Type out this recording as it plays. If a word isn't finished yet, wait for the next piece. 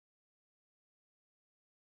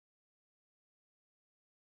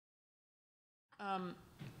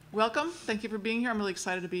Welcome. Thank you for being here. I'm really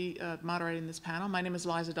excited to be moderating this panel. My name is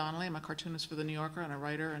Liza Donnelly. I'm a cartoonist for The New Yorker and a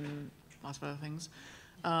writer and lots of other things.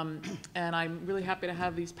 And I'm really happy to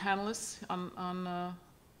have these panelists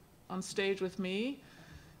on stage with me.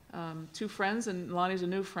 Two friends, and Lonnie's a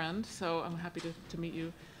new friend, so I'm happy to meet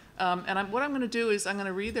you. What I'm going to do is I'm going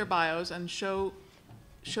to read their bios and show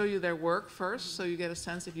you their work first, so you get a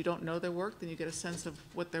sense. If you don't know their work, then you get a sense of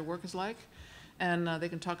what their work is like. And they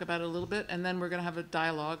can talk about it a little bit, and then we're going to have a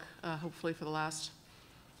dialogue, hopefully for the last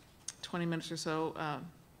 20 minutes or so,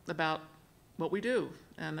 about what we do,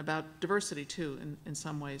 and about diversity, too, in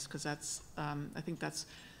some ways, because that's, I think that's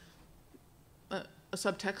a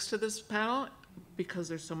subtext to this panel, because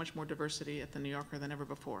there's so much more diversity at The New Yorker than ever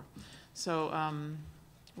before. So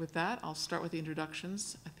with that, I'll start with the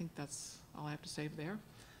introductions. I think that's all I have to say there.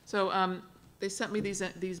 So they sent me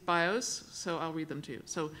these bios, so I'll read them to you.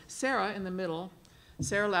 So Sara, in the middle,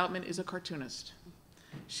 Sara Lautman is a cartoonist.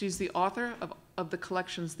 She's the author of the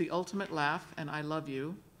collections The Ultimate Laugh and I Love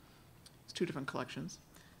You. It's two different collections,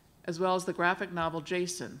 as well as the graphic novel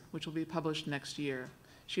Jason, which will be published next year.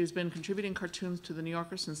 She has been contributing cartoons to The New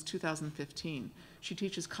Yorker since 2015. She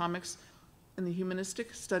teaches comics in the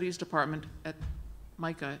Humanistic Studies Department at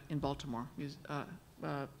MICA in Baltimore.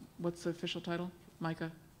 What's the official title,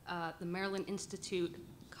 MICA? The Maryland Institute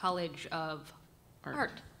College of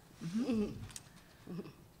Art. Mm-hmm.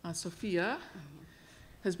 Sofia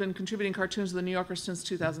has been contributing cartoons to The New Yorker since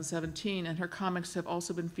 2017, and her comics have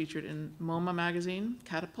also been featured in MoMA magazine,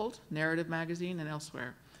 Catapult, Narrative magazine, and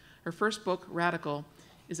elsewhere. Her first book, Radical,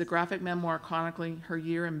 is a graphic memoir chronicling her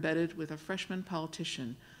year embedded with a freshman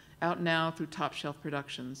politician, out now through Top Shelf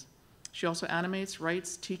Productions. She also animates,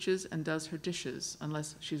 writes, teaches, and does her dishes,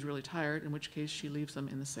 unless she's really tired, in which case she leaves them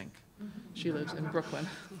in the sink. She lives in Brooklyn.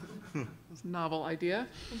 It's a novel idea.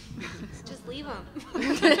 Just leave them.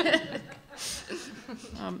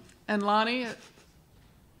 And Lonnie,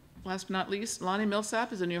 last but not least, Lonnie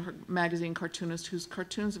Millsap is a New Yorker magazine cartoonist whose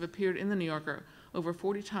cartoons have appeared in The New Yorker over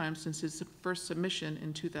 40 times since his first submission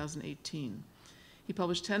in 2018. He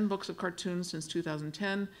published 10 books of cartoons since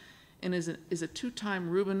 2010, and is a two-time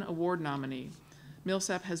Reuben Award nominee.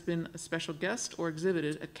 Millsap has been a special guest or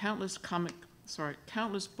exhibited at countless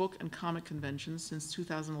book and comic conventions since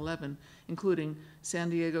 2011, including San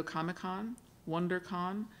Diego Comic-Con,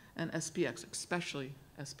 WonderCon, and SPX, especially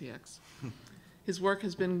SPX. His work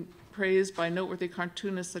has been praised by noteworthy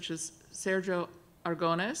cartoonists such as Sergio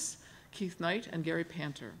Aragonés, Keith Knight, and Gary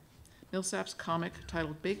Panter. Millsap's comic,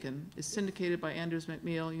 titled Bacon, is syndicated by Andrews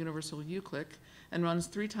McMeel Universal UClick, and runs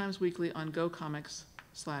 3 times weekly on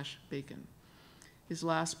GoComics/Bacon. His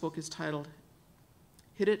last book is titled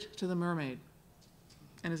Hit It to the Mermaid,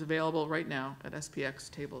 and is available right now at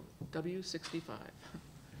SPX table W65.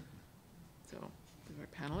 So, these are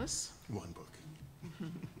our panelists. One book.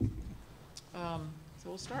 So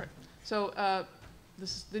we'll start. So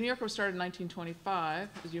The New Yorker was started in 1925,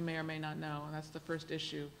 as you may or may not know, and that's the first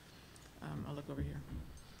issue. I'll look over here.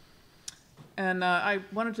 And I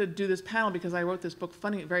wanted to do this panel because I wrote this book,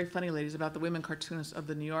 Very Funny Ladies, about the women cartoonists of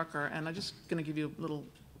The New Yorker, and I'm just going to give you a little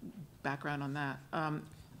background on that.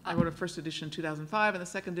 I wrote a first edition in 2005, and the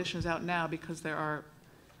second edition is out now because I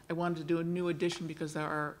wanted to do a new edition because there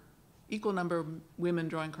are equal number of women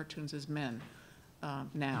drawing cartoons as men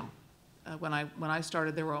now. When I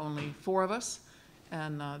started, there were only 4 of us,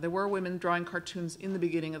 and there were women drawing cartoons in the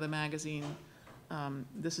beginning of the magazine.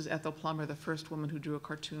 This is Ethel Plummer, the first woman who drew a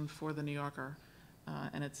cartoon for The New Yorker,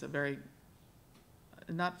 and it's a very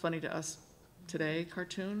not funny to us today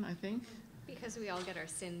cartoon, I think. Because we all get our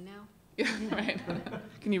sin now. Yeah, right.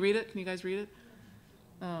 Can you read it? Can you guys read it?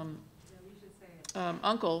 Yeah, we should say it.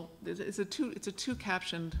 Uncle, it's a two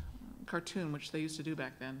captioned cartoon, which they used to do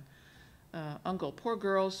back then. Uncle, poor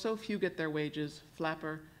girls, so few get their wages.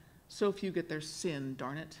 Flapper, so few get their sin.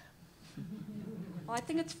 Darn it. Well, I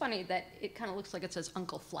think it's funny that it kind of looks like it says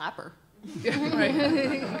Uncle Flapper. Yeah, right.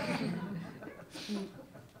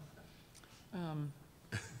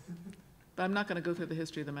 But I'm not going to go through the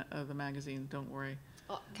history of the magazine. Don't worry.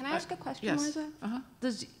 Can I ask a question, yes. Liza?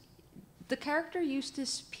 Does the character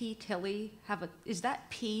Eustace P. Tilley is that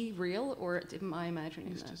P real, or am I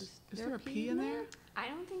imagining that? Is there a P in there? I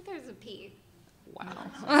don't think there's a P.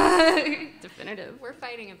 Wow. Definitive. We're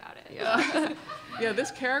fighting about it. Yeah. Yeah,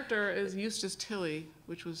 this character is Eustace Tilley,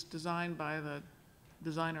 which was designed by the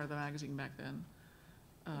designer of the magazine back then.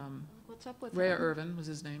 What's up with Rhea him? Irvin was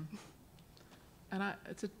his name. And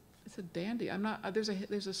it's a dandy. I'm not. There's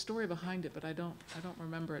a story behind it, but I don't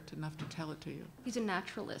remember it enough to tell it to you. He's a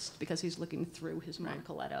naturalist because he's looking through his Right.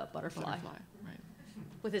 Monocoletta butterfly. Right.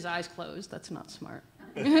 With his eyes closed. That's not smart.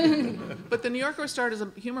 But the New Yorker started as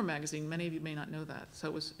a humor magazine. Many of you may not know that. So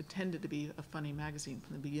it was intended to be a funny magazine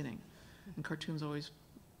from the beginning. And cartoons always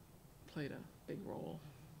played a big role.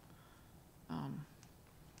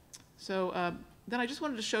 Then I just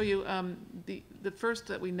wanted to show you the first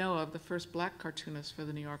that we know of, the first black cartoonist for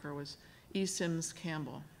the New Yorker was E. Sims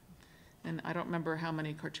Campbell. And I don't remember how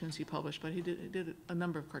many cartoons he published, but he did a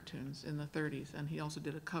number of cartoons in the 30s, and he also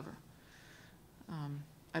did a cover.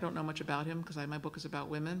 I don't know much about him because my book is about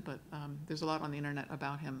women, but there's a lot on the internet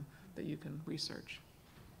about him that you can research.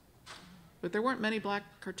 But there weren't many black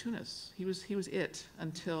cartoonists. He was it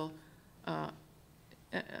until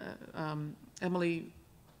Emily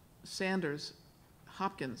Sanders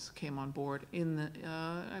Hopkins came on board in the,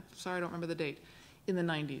 I'm sorry, I don't remember the date, in the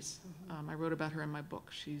 90s. I wrote about her in my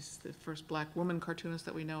book. She's the first black woman cartoonist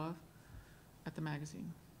that we know of at the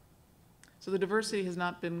magazine. So the diversity has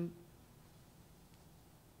not been,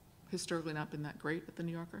 historically not been that great at the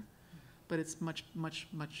New Yorker, but it's much, much,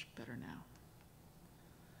 much better now.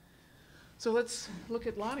 So let's look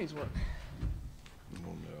at Lonnie's work.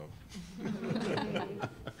 Oh, no.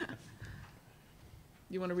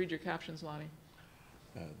 You want to read your captions, Lonnie?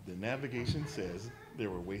 The navigation says they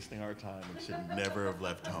were wasting our time and should never have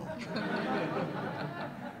left home.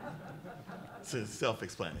 It's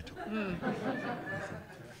self-explanatory.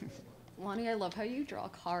 Lonnie, I love how you draw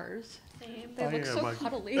cars. Same. They look yeah, so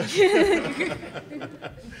cuddly.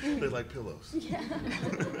 They're like pillows. Yeah.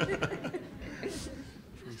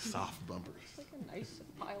 Very soft bumpers. Like a nice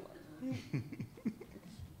pilot.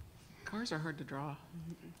 Cars are hard to draw.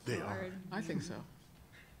 They are. Hard. I think so.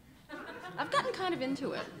 I've gotten kind of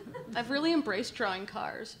into it. I've really embraced drawing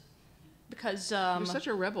cars because You're such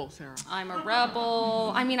a rebel, Sarah. I'm a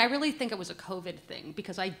rebel. I mean, I really think it was a COVID thing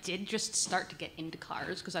because I did just start to get into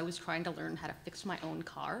cars because I was trying to learn how to fix my own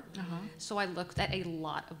car. So I looked at a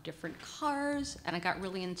lot of different cars and I got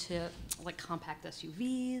really into like compact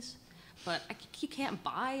SUVs, but you can't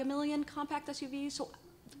buy a million compact SUVs. So,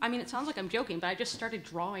 I mean, it sounds like I'm joking, but I just started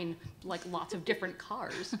drawing like lots of different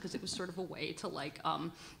cars because it was sort of a way to like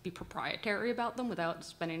be proprietary about them without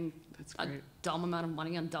spending a dumb amount of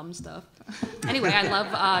money on dumb stuff. Anyway, I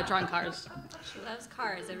love drawing cars. She loves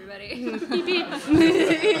cars, everybody. Beep, beep.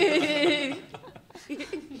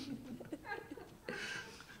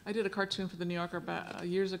 I did a cartoon for the New Yorker about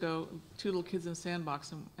years ago, two little kids in a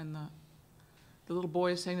sandbox, and the little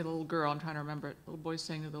boy is saying to the little girl, I'm trying to remember it, the little boy is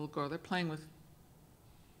saying to the little girl,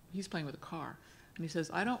 he's playing with a car. And he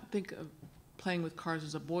says, I don't think of playing with cars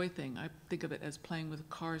as a boy thing. I think of it as playing with a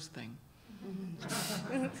cars thing.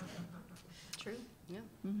 True. Yeah.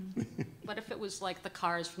 What if it was like the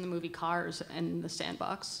cars from the movie Cars and the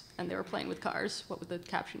sandbox, and they were playing with cars? What would the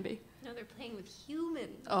caption be? No, they're playing with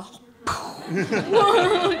humans. Oh.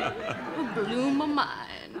 Blew my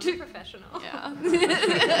mind. I'm a professional. Yeah.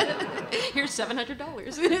 Here's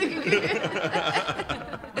 $700.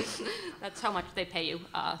 That's how much they pay you.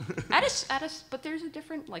 But there's a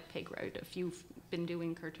different like pay grade if you've been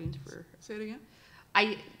doing cartoons for. Say it again?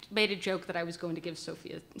 I made a joke that I was going to give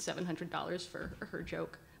Sofia $700 for her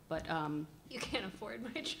joke, but You can't afford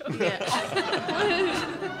my joke.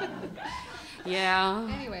 yeah.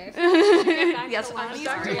 Anyway, get back Yes, to I'm Lonnie's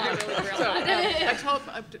sorry. art.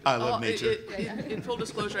 I love nature. In full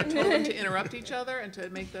disclosure, I told them to interrupt each other and to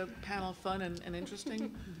make the panel fun and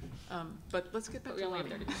interesting. But let's get back to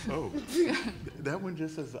Lonnie. Oh, that one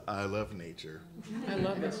just says, I love nature. I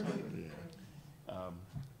love this one. Yeah.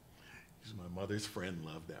 My mother's friend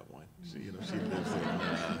loved that one. She lives in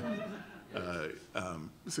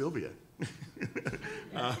Sylvia.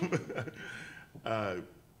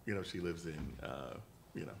 She lives in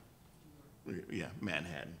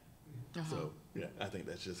Manhattan. So yeah, I think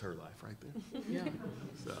that's just her life right there. Yeah.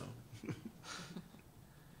 So.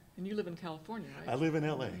 And you live in California, right? I live in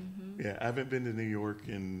LA. Yeah, I haven't been to New York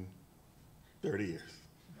in 30 years.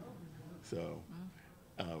 So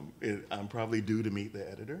I'm probably due to meet the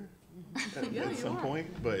editor at some point,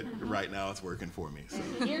 but right now it's working for me. So.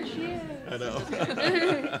 Here she is. I know.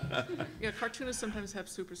 Yeah, cartoonists sometimes have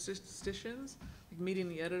superstitions, like meeting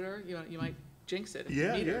the editor. You might jinx it. If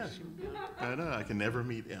Yeah, you meet yeah. her. I know. I can never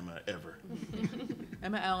meet Emma ever.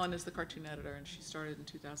 Emma Allen is the cartoon editor, and she started in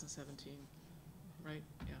 2017, right?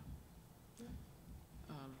 Yeah.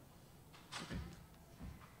 Okay.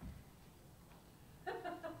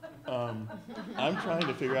 I'm trying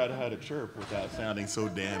to figure out how to chirp without sounding so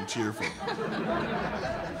damn cheerful.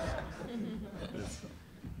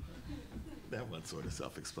 That one's sort of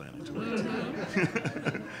self-explanatory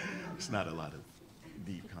too. There's not a lot of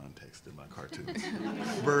deep context in my cartoons.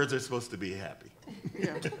 Birds are supposed to be happy.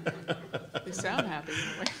 Yeah. They sound happy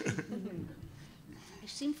anyway. You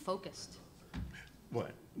seem focused.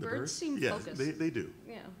 What? The Birds seem yes, focused. they do.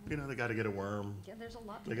 Yeah. You know, they got to get a worm. Yeah, there's a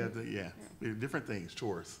lot to They do. got the, They're different things,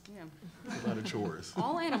 chores. Yeah. A lot of chores.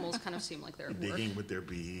 All animals kind of seem like they're at work. Digging with their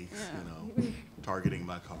beaks, Yeah. you know, targeting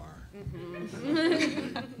my car.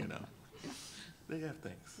 You know, they have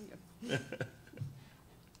things.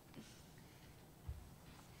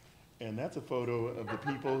 And that's a photo of the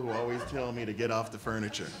people who always tell me to get off the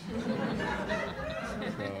furniture.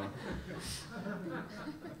 So,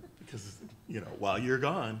 because, you know, while you're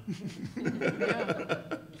gone. Yeah.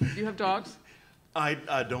 Do you have dogs? I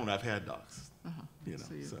don't. I've had dogs. You know,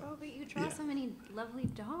 So you- so Oh, but you draw Yeah. so many lovely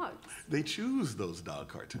dogs. they choose those dog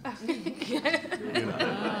cartoons. You know,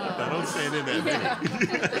 I don't stand in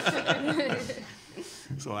that many.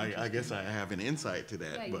 So I guess I have an insight to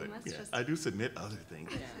that, Yeah, you but must yeah, just- I do submit other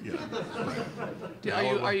things. Yeah. You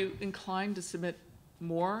know. Are you inclined to submit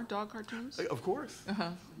more dog cartoons? Of course.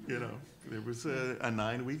 You know, there was a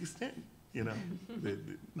 9-week stint. You know, the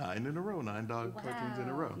 9 in a row, 9 dog cartoons in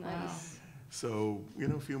a row. Nice. So, you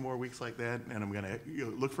know, a few more weeks like that, and I'm gonna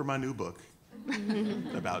look for my new book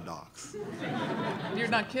about dogs. You're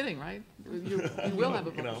not kidding, right? You will have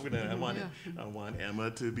a book. You know, I want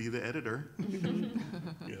Emma to be the editor. You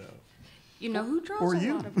know, You know who draws or a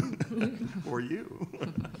you, lot of or you.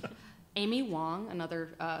 Amy Wong, another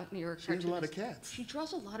New York She has a lot of cartoonist. cats. She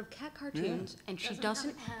draws a lot of cat cartoons, and she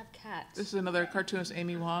doesn't have cats. This is another cartoonist,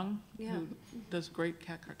 Amy Wong, Yeah. who does great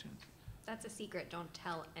cat cartoons. That's a secret. Don't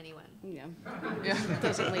tell anyone. Yeah, Yeah.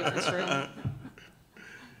 doesn't leave this room.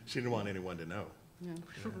 She didn't want anyone to know. Yeah.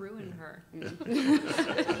 Ruin her.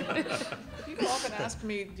 People often ask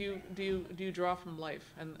me, do you draw from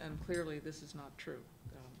life? And clearly this is not true.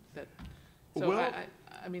 So Well-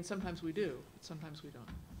 I mean, sometimes we do, sometimes we don't.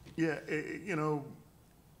 Yeah, you know,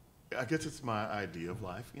 I guess it's my idea of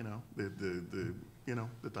life. You know, the you know,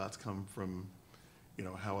 the thoughts come from, you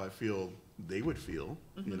know, how I feel they would feel.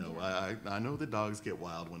 You know, I know the dogs get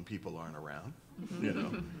wild when people aren't around. You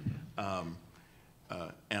know,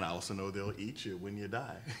 and I also know they'll eat you when you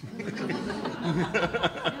die.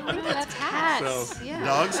 That's cats. So Yeah.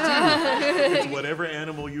 dogs too. It's whatever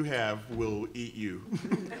animal you have will eat you.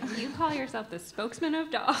 You call yourself the spokesman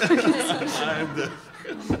of dogs. I'm the.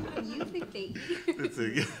 You think they eat? It's a, I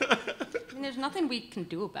mean, there's nothing we can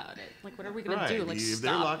do about it. Like, what are we gonna Right. do? Like, If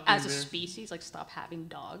they're stop locked as in a there- species? Like, stop having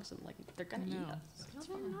dogs? And like, they're gonna eat No. us.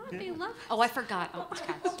 No, they're not. They love. Oh, I forgot. Oh, it's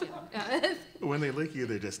cats. Yeah. when they lick you,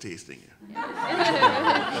 they're just tasting you.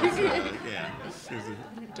 Yeah, it's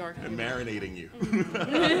Dark. and marinating you.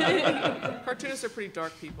 Cartoonists are pretty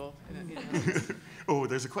dark people. You know. Oh,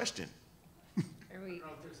 there's a question. Are we? I don't know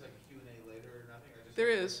if there's like a Q&A later or nothing. I just There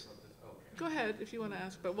wanted to is. talk about this. Oh, okay. Go ahead if you want to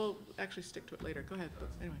ask, but we'll actually stick to it later. Go ahead, but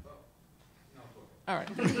anyway. No, go ahead. All right.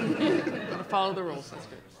 I'm gonna follow the rules, that's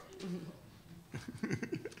good.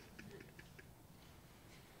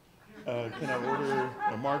 Can I order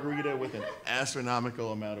a margarita with an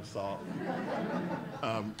astronomical amount of salt?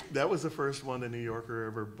 That was the first one the New Yorker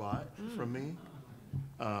ever bought from me.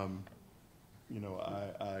 You know,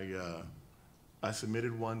 I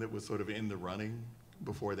submitted one that was sort of in the running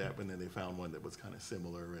before that, but then they found one that was kind of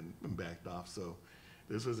similar and backed off. So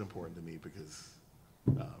this was important to me because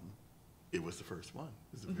it was the first one.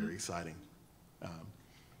 It was very exciting.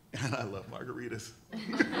 And I love margaritas.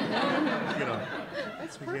 You know,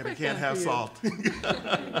 That's I perfect. can't then have for you. salt.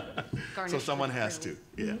 Garnish So someone with has krill.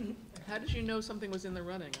 to, yeah. How did you know something was in the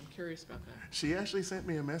running? I'm curious about that. She actually sent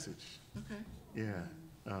me a message. Okay. Yeah.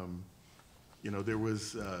 You know, there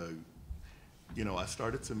was, you know, I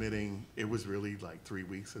started submitting, it was really like 3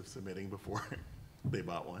 weeks of submitting before they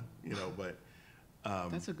bought one, you know, but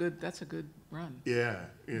That's a good run. yeah.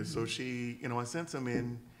 So she, you know, I sent some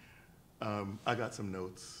in. I got some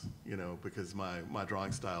notes, you know, because my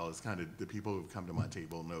drawing style is kind of, the people who've come to my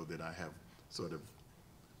table know that I have sort of,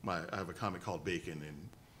 I have a comic called Bacon, and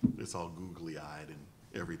it's all googly-eyed and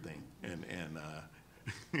everything, and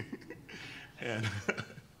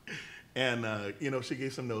you know, she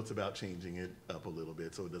gave some notes about changing it up a little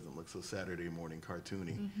bit so it doesn't look so Saturday morning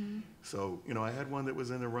cartoony. So, you know, I had one that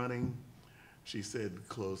was in the running. She said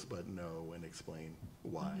close but no, and explain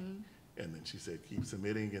why. And then she said keep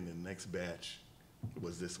submitting, and the next batch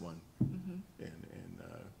was this one.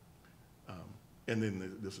 And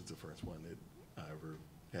then this was the first one that I ever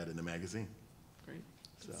had in the magazine. Great.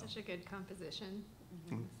 So Such a good composition.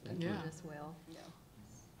 Yeah. This well.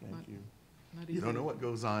 thank you. Not You easy. don't know what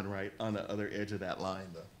goes on right on the other edge of that line,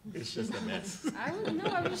 though. It's just a mess. I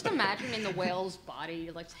was just imagining the whale's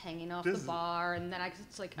body like hanging off This- the bar, and then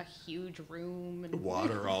it's like a huge room and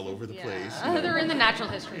Water all over the yeah. place. You know, They're in the Natural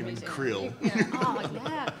History and Museum. krill. Yeah. Oh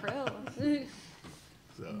yeah, krill.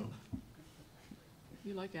 So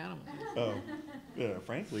You like animals. Oh, yeah,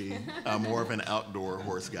 frankly, I'm more of an outdoor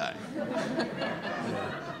horse guy. Yeah.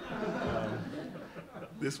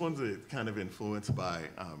 This one's kind of influenced by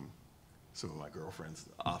some of my girlfriend's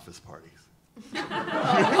office parties.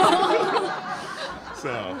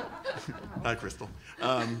 So, hi, Crystal.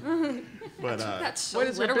 But That's so What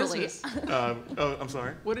is her literally. business? oh, I'm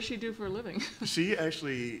sorry. What does she do for a living? She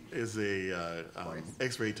actually is a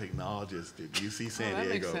X-ray technologist at UC San that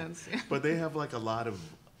Diego. makes sense. But they have like a lot of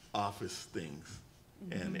office things,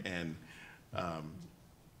 and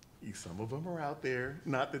some of them are out there.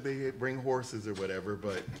 Not that they bring horses or whatever,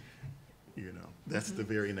 but you know that's the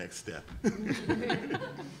very next step.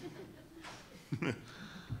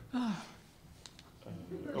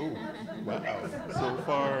 Oh, wow. So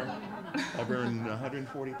far, I burned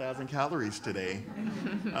 140,000 calories today.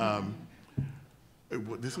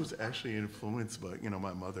 This was actually influenced by,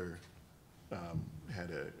 my mother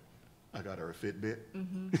I got her a Fitbit.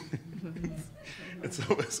 And so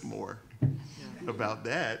it's more about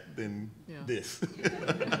that than this.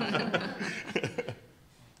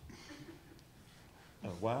 Oh,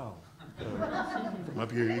 wow. From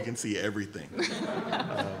up here, you can see everything.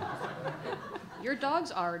 Your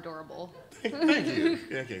dogs are adorable. Thank you.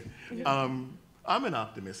 Okay. I'm an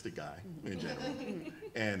optimistic guy in general,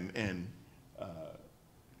 and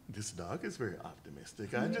this dog is very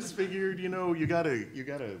optimistic. I just figured, you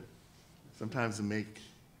gotta sometimes make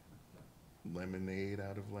lemonade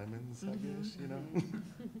out of lemons. I guess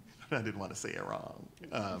I didn't want to say it wrong,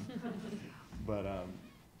 but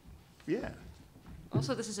yeah.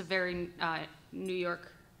 Also, this is a very New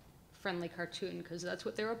York friendly cartoon because that's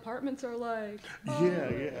what their apartments are like.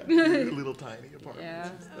 Yeah. Little tiny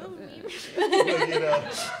apartments. Yeah.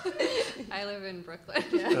 I live in Brooklyn.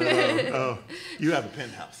 You have a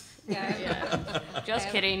penthouse. Yeah. Just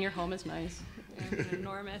kidding. Your home is nice. I have an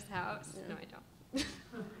enormous house. No, I don't.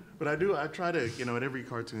 But I try to, in every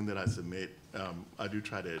cartoon that I submit, I do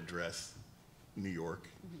try to address New York,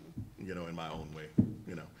 in my own way.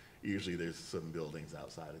 Usually there's some buildings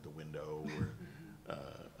outside of the window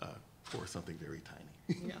or something very tiny.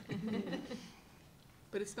 Yeah.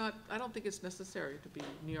 But it's not, I don't think it's necessary to be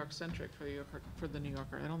New York-centric for the New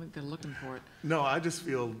Yorker. I don't think they're looking for it. No, I just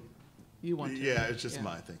feel, You want to. yeah, it's just Yeah.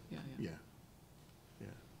 my thing. Yeah.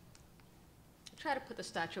 Try to put the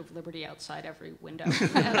Statue of Liberty outside every window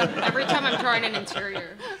every time I'm drawing an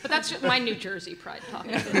interior. But that's just my New Jersey pride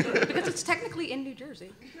talking because it's technically in New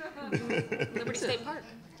Jersey, Liberty State Park.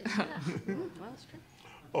 Well, that's true.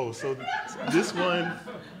 Oh, so this one,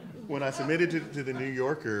 when I submitted it to the New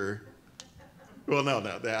Yorker, well, no,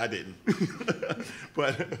 I didn't.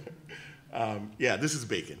 But this is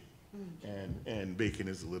Bacon, and Bacon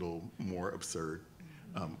is a little more absurd.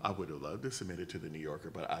 I would have loved to submit it to the New Yorker,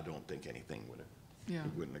 but I don't think anything would have. Yeah.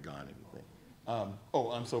 It wouldn't have gone anything. I'm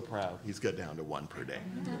so proud. He's got down to 1 per day.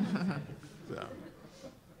 So.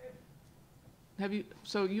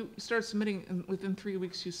 So you started submitting, and within 3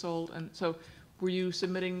 weeks you sold, and so were you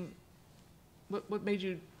submitting, what made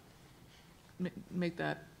you make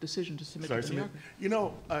that decision to submit to the New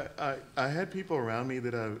Yorker? I had people around me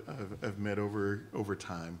that I've met over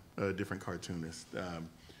time, different cartoonists. I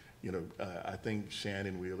think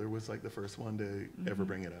Shannon Wheeler was like the first one to ever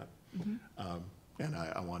bring it up. And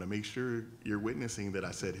I want to make sure you're witnessing that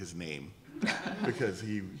I said his name because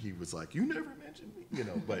he was like, you never mentioned me,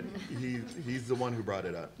 but he's the one who brought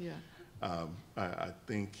it up. Yeah. I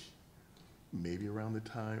think maybe around the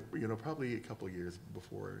time, probably a couple of years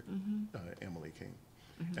before Emily came.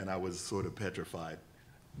 And I was sort of petrified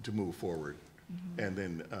to move forward. And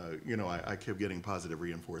then, I kept getting positive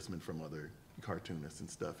reinforcement from other cartoonists and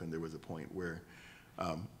stuff, and there was a point where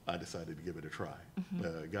I decided to give it a try.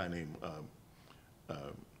 A guy named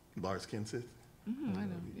Lars Kinseth. I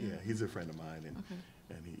know. Yeah, he's a friend of mine,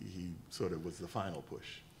 and he sort of was the final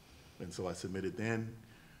push. And so I submitted then.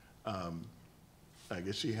 I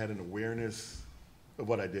guess she had an awareness of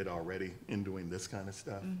what I did already in doing this kind of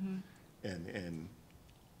stuff, and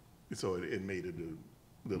so it made it a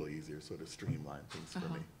little easier, sort of streamline things for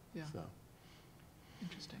me. Yeah. So,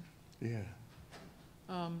 Interesting. yeah.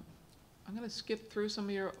 I'm going to skip through some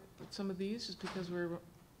of these just because we're.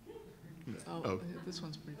 Oh. This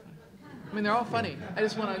one's pretty funny. I mean, they're all funny. I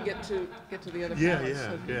just want to get to the other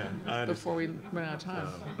Yeah. before we run out of time.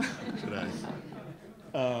 Should I?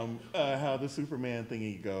 How the Superman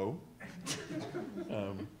thingy go?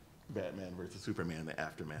 Batman versus Superman, the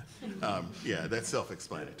aftermath. That's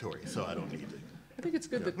self-explanatory, so I don't need to. I think it's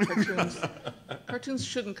good that cartoons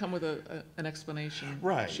shouldn't come with an explanation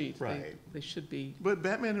sheet. Right. They should be. But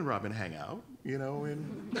Batman and Robin hang out,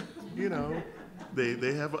 and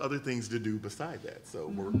they have other things to do beside that. So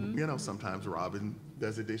we're, you know, sometimes Robin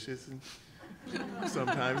does the dishes and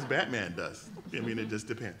sometimes Batman does. I mean, it just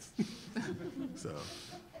depends. So.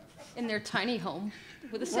 In their tiny home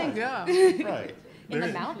with a sink. Yeah. Right. In the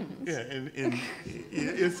There- mountains. Yeah,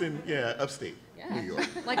 it's in, upstate New York.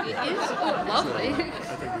 Like it is. Oh, lovely. I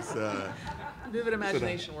think it's, Vivid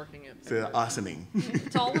imagination working it. it's awesomeing.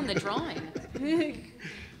 It's all in the drawing.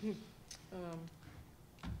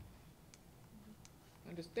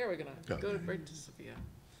 There we're gonna Okay. go right to Sophia.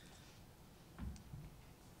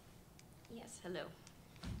 Yes, hello.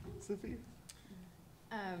 Sophia?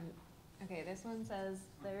 Okay, this one says,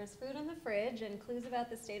 there's food in the fridge and clues about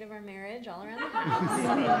the state of our marriage all around the house.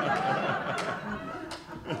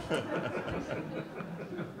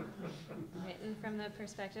 Written from the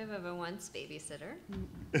perspective of a once babysitter.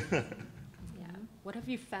 Yeah, What have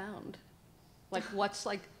you found? Like, what's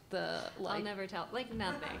like the like? I'll never tell, like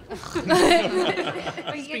nothing. But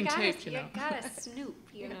It's being taped, you know. You gotta snoop,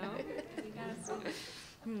 you know? You gotta snoop.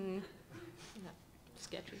 Yeah.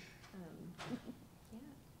 Sketchy. Yeah.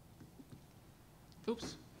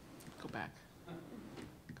 Oops. Go back.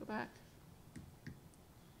 Go back.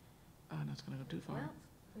 Oh, no, it's gonna go too far.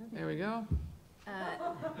 Well, There we go.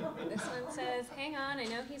 This one says, hang on, I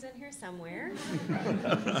know he's in here somewhere.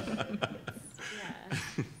 Yeah,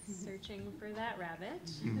 searching for that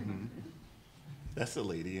rabbit. That's the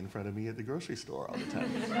lady in front of me at the grocery store all the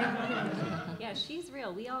time. Yeah, she's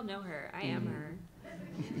real. We all know her. I am her.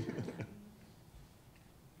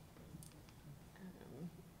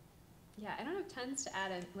 Yeah, I don't have tons to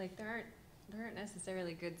add. Like there aren't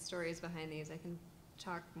necessarily good stories behind these. I can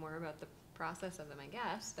talk more about the process of them, I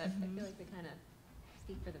guess, but I feel like they kind of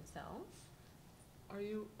speak for themselves. Are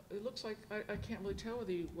you, it looks like, I can't really tell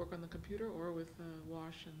whether you work on the computer or with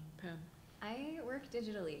wash and pen. I work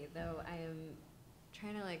digitally, though I am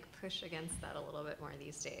trying to like push against that a little bit more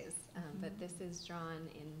these days. But this is drawn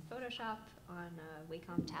in Photoshop on a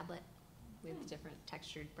Wacom tablet with different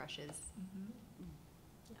textured brushes.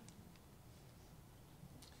 Yeah.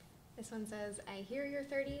 This one says, I hear you're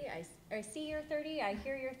 30, I see you're 30, I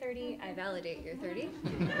hear you're 30, I validate you're 30.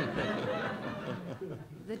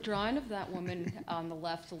 The drawing of that woman on the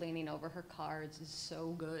left leaning over her cards is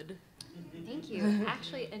so good. Thank you.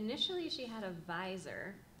 Actually, initially she had a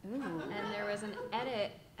visor. Ooh. And there was an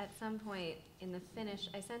edit at some point in the finish.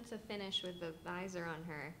 I sent a finish with the visor on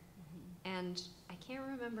her. And I can't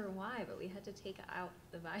remember why, but we had to take out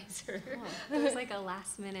the visor. Oh. It was like a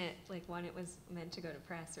last minute, like when it was meant to go to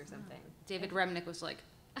press or something. David Remnick was like,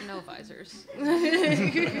 no visors.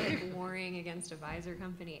 Like warring against a visor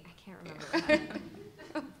company. I can't remember what happened.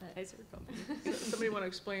 But- Visor company. Somebody want to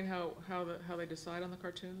explain how they decide on the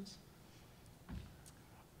cartoons?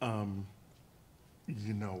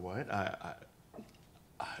 You know what? I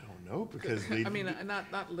don't know because they I mean,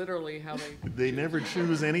 not literally how they. they never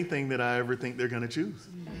choose anything that I ever think they're going to choose.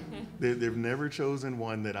 They've never chosen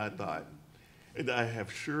one that I thought. I have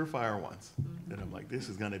surefire ones that I'm like, this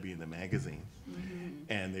is going to be in the magazine,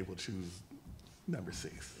 and they will choose number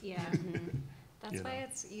 6. Yeah. That's You why know.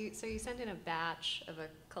 it's you. So you send in a batch of a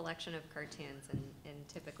collection of cartoons, and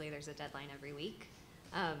typically there's a deadline every week.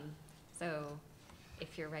 So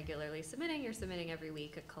if you're regularly submitting, you're submitting every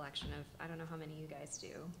week a collection of, I don't know how many you guys do.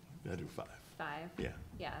 I do 5. 5? Yeah.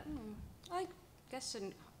 Yeah. I guess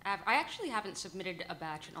I actually haven't submitted a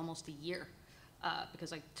batch in almost a year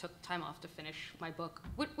because I took time off to finish my book,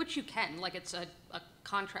 which you can. Like it's a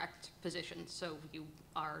contract position, so you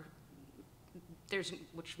are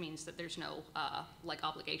which means that there's no like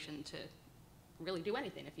obligation to really do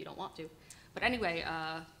anything if you don't want to. But anyway,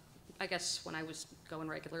 I guess when I was going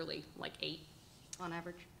regularly, like 8 on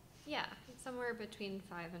average. Yeah. Somewhere between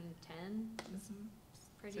 5 and 10 is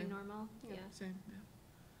pretty Same. normal. Yeah. Same, yeah.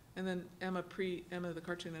 And then Emma, the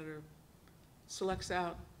cartoon editor, selects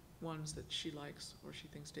out ones that she likes or she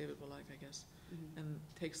thinks David will like, I guess, and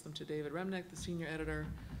takes them to David Remnick, the senior editor,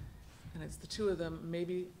 and it's the two of them.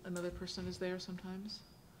 Maybe another person is there sometimes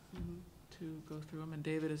to go through them, and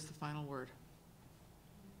David is the final word.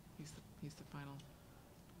 He's the final.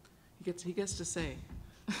 He gets to say.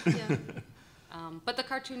 Yeah. But the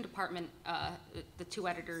cartoon department, the 2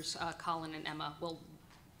 editors, Colin and Emma, will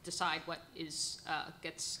decide what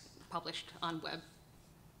gets published on web.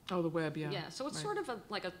 Oh, the web, yeah. Yeah, so it's right. sort of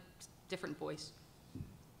like a different voice.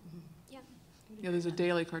 Yeah. Yeah, there's a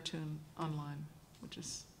daily cartoon online, which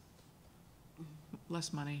is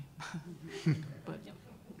less money, but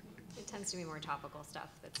It tends to be more topical stuff.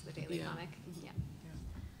 That's the daily Yeah. comic. Yeah.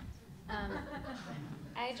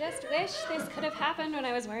 I just wish this could have happened when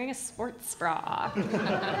I was wearing a sports bra.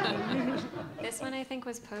 This one I think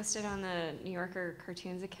was posted on the New Yorker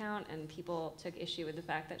cartoons account, and people took issue with the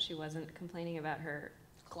fact that she wasn't complaining about her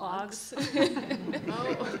clogs. Which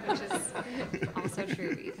is also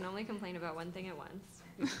true. You can only complain about one thing at once.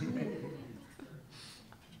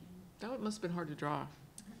 That must have been hard to draw.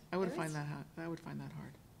 I would It find was. that I would find that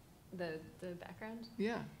hard. The background?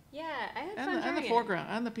 Yeah, Yeah, I had fun and the drawing it. foreground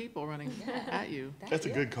and the people running at you. That's a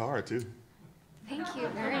good car, too. Thank you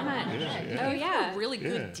very much. Yeah. Oh yeah. A really Yeah.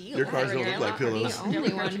 good deal. Your cars there. don't look like I'm pillows. the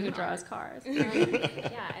only one who draws cars.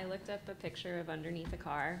 Yeah, I looked up a picture of underneath a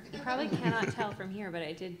car. You probably cannot tell from here, but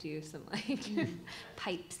I did do some like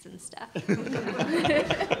pipes and stuff.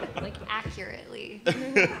 Like accurately.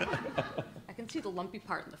 I can see the lumpy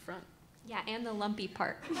part in the front. Yeah, and the lumpy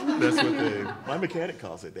part. That's what my mechanic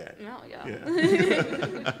calls it that. No, yeah.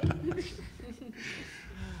 Yeah.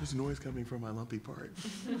 There's noise coming from my lumpy part.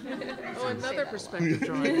 Oh, another perspective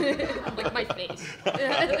drawing. Like my face.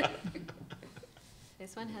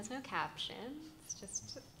 This one has no caption. It's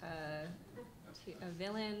just a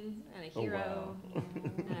villain and a Oh, hero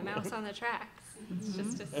and a mouse on the tracks. It's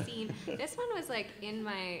just a scene. This one was like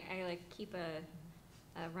I like keep a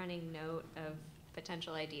running note of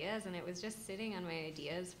potential ideas, and it was just sitting on my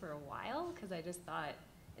ideas for a while because I just thought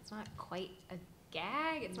it's not quite a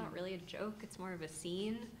gag, it's not really a joke, it's more of a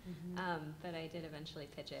scene. But I did eventually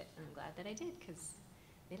pitch it, and I'm glad that I did because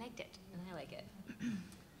they liked it and I like it.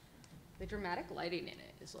 The dramatic lighting in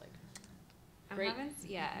it is like great.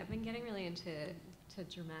 I've been getting really into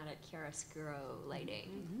dramatic chiaroscuro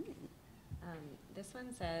lighting. This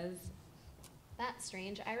one says, "That's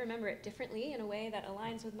strange. I remember it differently in a way that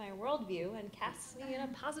aligns with my worldview and casts me in a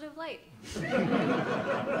positive light."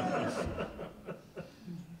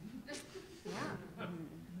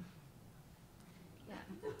 Yeah.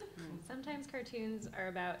 Sometimes cartoons are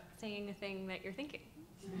about saying a thing that you're thinking.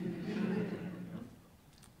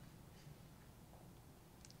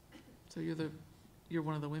 So you're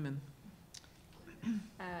one of the women.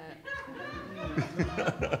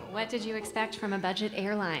 What did you expect from a budget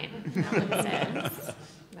airline? Ellen says.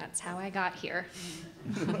 That's how I got here.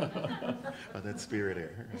 Oh, that's Spirit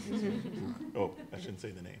Air. Oh, I shouldn't say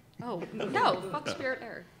the name. Oh, no, fuck Spirit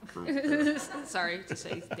Air. Sorry to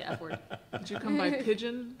say the F word. Did you come by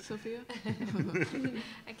pigeon, Sophia?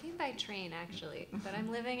 I came by train, actually, but I'm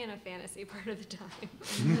living in a fantasy part of the time.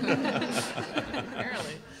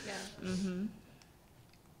 Apparently. Yeah. Mm-hmm.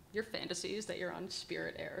 Your fantasy is that you're on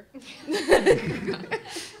Spirit Air.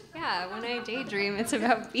 Yeah, when I daydream, it's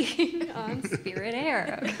about being on Spirit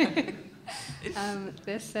Air. Okay.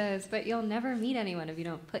 This says, "But you'll never meet anyone if you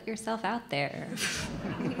don't put yourself out there."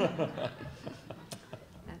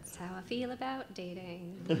 That's how I feel about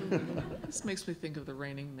dating. This makes me think of the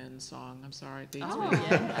Raining Men song. I'm sorry, it dates Oh, me.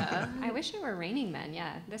 yeah. I wish it were Raining Men,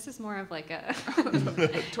 yeah. This is more of like a...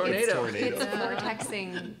 Tornado. It's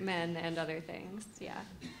vortexing men and other things, yeah.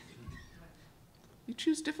 You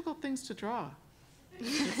choose difficult things to draw.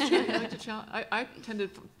 You like to challenge. I tend to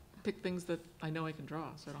pick things that I know I can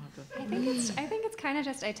draw, so I don't have to. I think it's kind of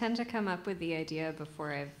just, I tend to come up with the idea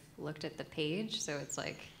before I've looked at the page, so it's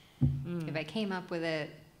like, if I came up with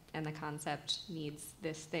it and the concept needs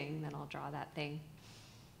this thing, then I'll draw that thing.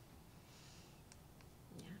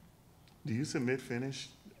 Yeah. Do you submit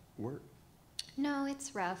finished work? No,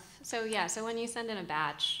 it's rough. So yeah, so when you send in a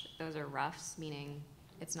batch, those are roughs, meaning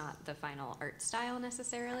it's not the final art style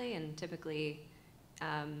necessarily, and typically,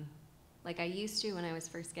 like I used to when I was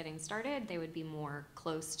first getting started, they would be more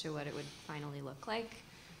close to what it would finally look like.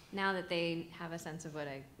 Now that they have a sense of what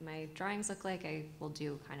my drawings look like, I will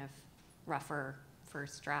do kind of rougher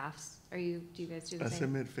first drafts. Do you guys do the I same?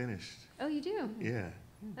 submit finished. Oh, you do? Yeah.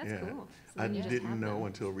 That's yeah. cool. So I then you just didn't have know them.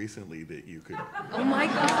 until recently that you could. Oh my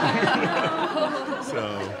God.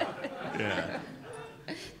 So, yeah.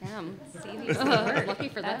 Damn. Save you some work. Lucky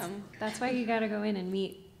for them. That's why you gotta go in and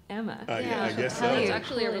meet Emma. Yeah, I guess so. Tell That's you.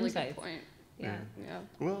 actually a Cool really insights. good point. Yeah. Yeah.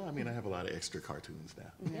 Well, I mean, I have a lot of extra cartoons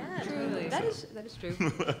now. Yeah, totally. That is true.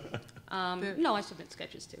 No, I submit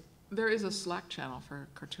sketches too. There is a Slack channel for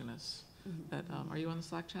cartoonists. That are you on the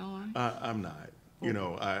Slack channel, Lonnie? I'm not. You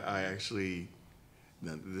know, I actually,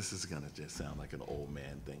 now, this is gonna just sound like an old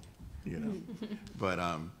man thing, you know, but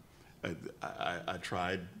I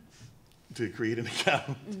tried to create an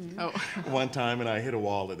account Oh, one time, and I hit a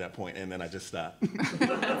wall at that point, and then I just stopped.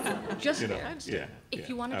 Just You know, yeah. yeah. If yeah.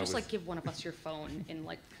 you want to I just was- like give one of us your phone in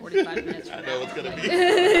like 45 minutes I from know now. it's gonna like-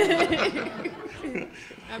 be.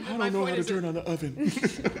 I my don't know point how to is turn on the oven.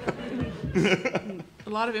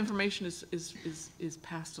 lot of information is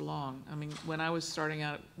passed along. I mean, when I was starting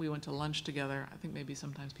out, we went to lunch together. I think maybe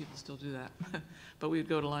sometimes people still do that. But we would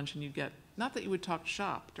go to lunch and you'd get, not that you would talk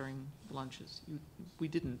shop during lunches. We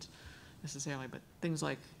didn't necessarily, but things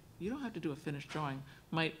like, you don't have to do a finished drawing,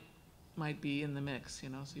 might be in the mix, you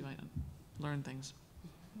know, so you might learn things.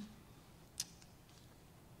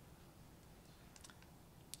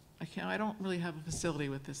 I don't really have a facility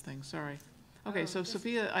with this thing, sorry. Okay, so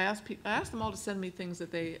Sophia, I asked them all to send me things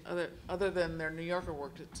that they, other than their New Yorker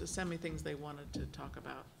work, to send me things they wanted to talk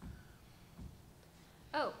about.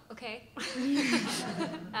 Oh, okay.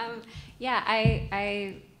 Yeah,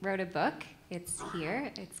 I wrote a book. It's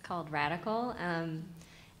here. It's called Radical, and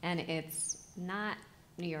it's not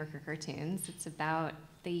New Yorker cartoons. It's about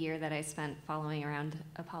the year that I spent following around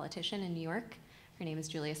a politician in New York. Her name is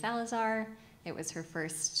Julia Salazar. It was her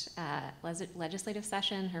first legislative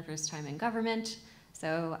session, her first time in government.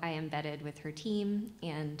 So I embedded with her team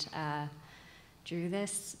and drew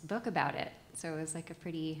this book about it. So it was like a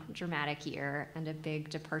pretty dramatic year and a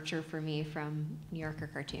big departure for me from New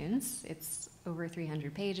Yorker cartoons. It's over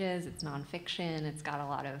 300 pages, it's nonfiction, it's got a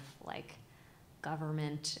lot of like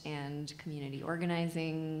government and community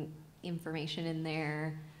organizing information in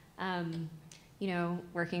there. You know,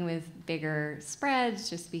 working with bigger spreads,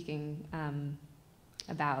 just speaking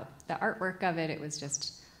about the artwork of it, it was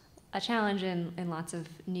just a challenge in lots of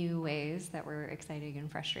new ways that were exciting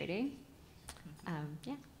and frustrating.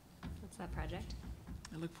 Yeah, that's that project.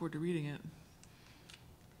 I look forward to reading it.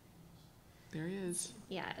 There he is.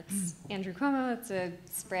 Yeah, it's Andrew Cuomo. It's a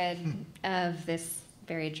spread of this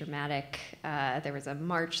very dramatic, there was a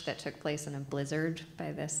march that took place in a blizzard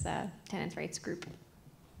by this tenants' rights group.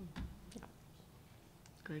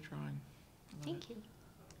 Great drawing. Thank you.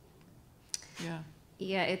 Yeah.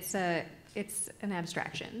 Yeah, it's an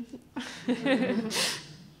abstraction.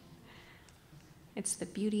 It's the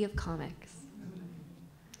beauty of comics.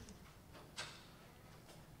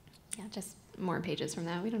 Yeah, just more pages from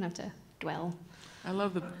that. We don't have to dwell. I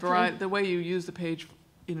love the variety, the way you use the page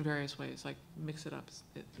in various ways, like mix it up,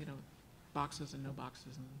 you know, boxes and no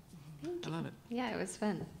boxes, and I love it. Yeah, it was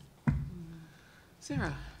fun.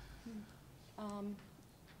 Sarah.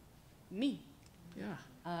 Me. Yeah.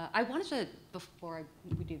 I wanted to, before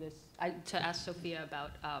we do this, to ask Sophia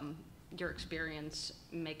about your experience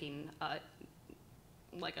making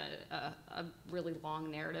like a really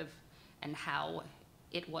long narrative and how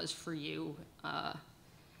it was for you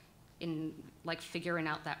in like figuring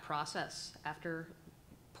out that process after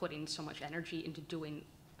putting so much energy into doing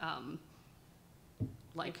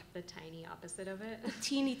like the tiny opposite of it.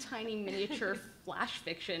 teeny tiny miniature flash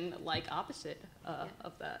fiction like opposite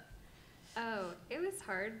of that. Oh, it was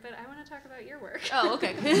hard, but I want to talk about your work. Oh,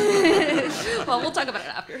 okay. Well, we'll talk about it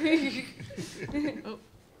after.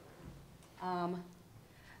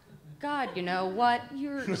 God, you know what?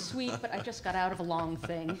 You're sweet, but I just got out of a long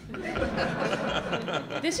thing.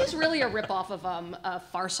 This is really a ripoff of a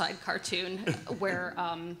Far Side cartoon where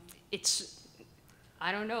it's,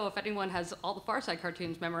 I don't know if anyone has all the Far Side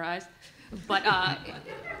cartoons memorized, but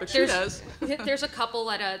she does. There's a couple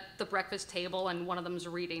at the breakfast table, and one of them's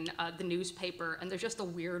reading the newspaper, and there's just a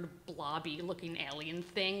weird blobby-looking alien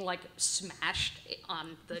thing, like, smashed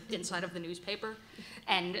on the inside of the newspaper.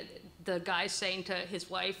 And the guy's saying to his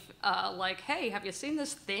wife, like, hey, have you seen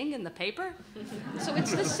this thing in the paper? So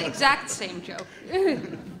it's this exact same joke. That's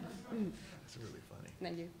really funny.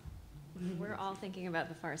 Thank you. We're all thinking about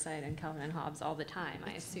the Far Side and Calvin and Hobbes all the time,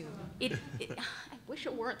 I assume. I wish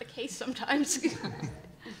it weren't the case sometimes.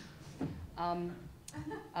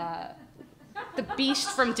 The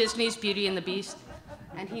Beast from Disney's Beauty and the Beast,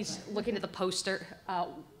 and he's looking at the poster.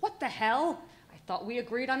 What the hell? I thought we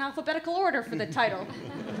agreed on alphabetical order for the title.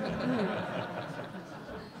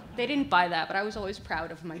 They didn't buy that, but I was always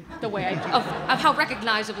proud of the way of how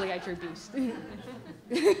recognizably I drew Beast.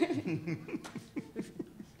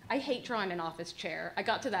 I hate drawing an office chair. I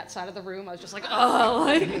got to that side of the room, I was just like, oh.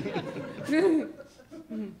 It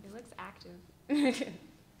looks active.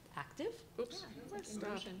 Active? Oops. Yeah, it's like in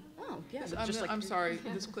motion. Oh, yeah. Yes, just like, I'm sorry.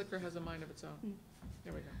 This clicker has a mind of its own.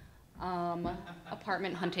 There we go.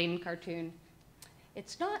 Apartment hunting cartoon.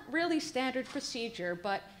 It's not really standard procedure,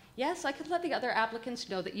 but yes, I could let the other applicants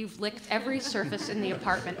know that you've licked every surface in the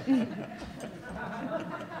apartment.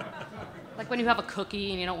 Like when you have a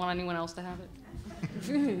cookie and you don't want anyone else to have it.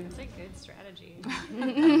 It's a good strategy.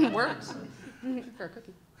 Works for a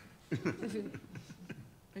cookie.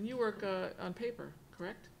 And you work on paper,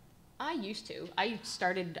 correct? I used to. I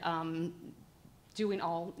started doing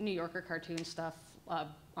all New Yorker cartoon stuff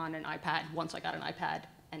on an iPad once I got an iPad,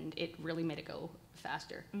 and it really made it go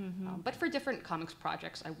faster. But for different comics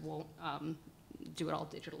projects, I won't do it all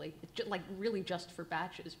digitally, like really just for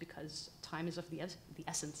batches because time is of the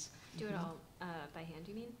essence. Do it all by hand,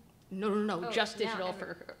 you mean? No, Oh, just now digital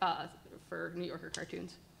for New Yorker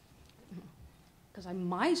cartoons. Because I'm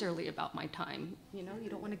miserly about my time, you know. You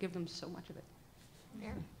don't want to give them so much of it.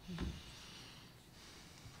 Fair.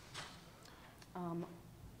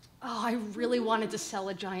 I really wanted to sell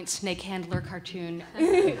a giant snake handler cartoon.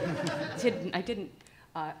 I didn't.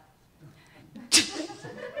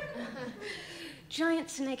 Giant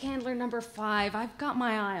snake handler number 5. I've got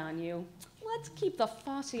my eye on you. Let's keep the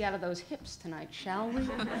Fosse out of those hips tonight, shall we?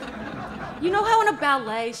 You know how in a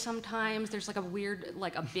ballet sometimes there's like a weird,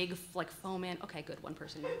 like a big, like foam-man. Okay, good, one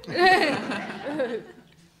person.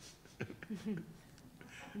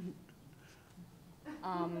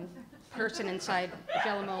 Person inside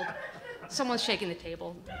Jello mold. Someone's shaking the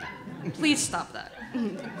table. Please stop that.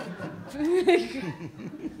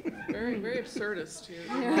 Very, very absurdist here.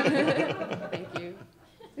 Thank you.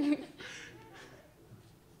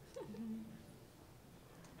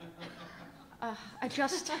 I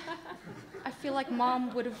feel like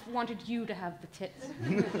Mom would have wanted you to have the tits.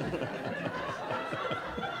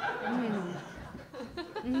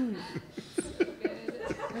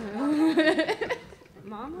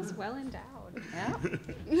 Mom was well endowed. Yeah.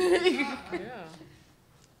 Yeah.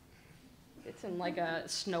 It's in like a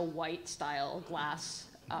Snow White style glass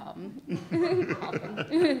coffin.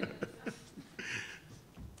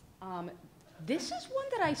 This is one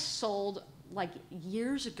that I sold like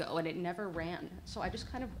years ago and it never ran. So I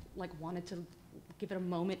just kind of like wanted to give it a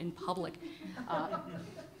moment in public.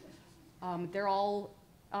 They're all,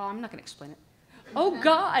 I'm not gonna explain it. Oh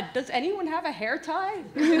God, does anyone have a hair tie?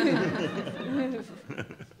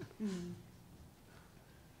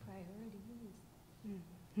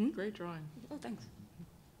 Great drawing. Oh, thanks.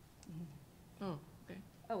 Oh, okay.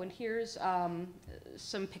 Oh, and here's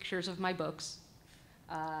some pictures of my books.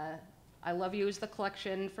 I Love You is the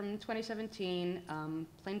collection from 2017.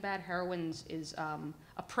 Plain Bad Heroines is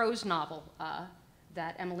a prose novel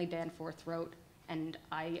that Emily Danforth wrote, and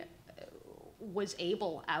I was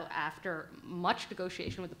able, after much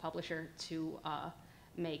negotiation with the publisher, to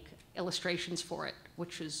make illustrations for it,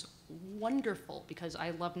 which is wonderful because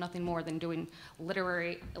I love nothing more than doing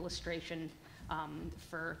literary illustration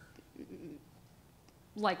for,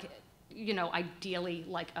 like, you know, ideally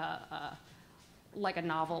like a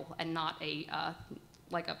novel and not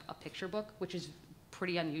like a picture book, which is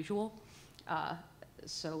pretty unusual.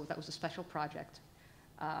 So that was a special project.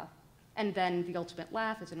 And then The Ultimate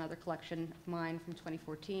Laugh is another collection of mine from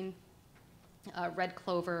 2014. Red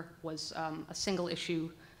Clover was a single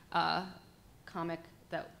issue comic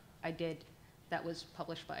that I did that was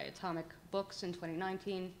published by Atomic Books in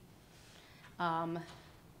 2019. And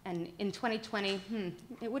in 2020,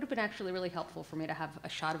 it would have been actually really helpful for me to have a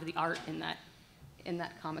shot of the art in that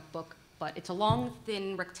comic book, but it's a long,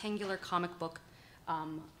 thin, rectangular comic book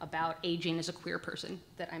about aging as a queer person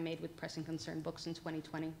that I made with Pressing Concern Books in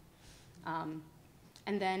 2020. And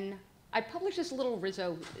then I published this little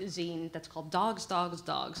Rizzo zine that's called Dogs, Dogs,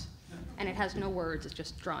 Dogs, and it has no words, it's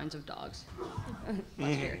just drawings of dogs.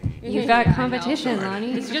 You've got Yeah, competition, I know.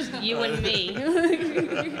 Lonnie. It's just you and me.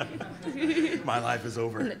 My life is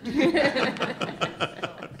over.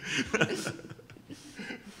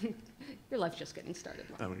 Your life's just getting started,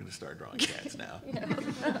 Lonnie. I'm going to start drawing cats now.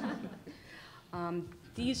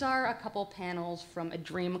 These are a couple panels from a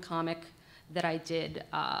dream comic that I did,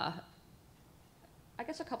 I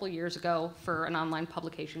guess a couple years ago for an online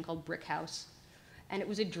publication called Brick House. And it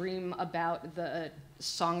was a dream about the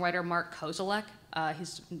songwriter Mark Kozelek.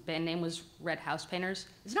 His band name was Red House Painters.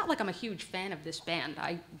 It's not like I'm a huge fan of this band.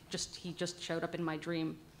 He just showed up in my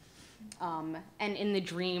dream. And in the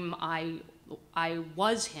dream, I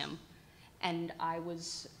was him. And I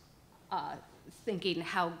was thinking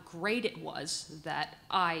how great it was that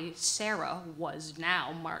I, Sara, was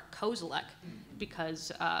now Mark Kozelek, because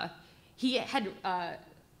he had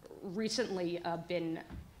recently been,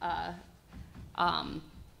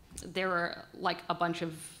 there were like a bunch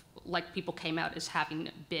of like people came out as having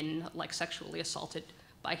been like sexually assaulted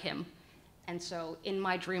by him. And so in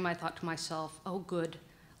my dream, I thought to myself, oh good,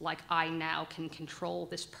 like I now can control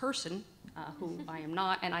this person who I am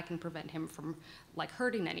not, and I can prevent him from like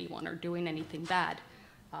hurting anyone or doing anything bad.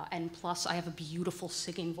 And plus I have a beautiful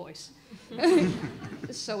singing voice.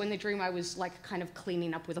 So in the dream I was like kind of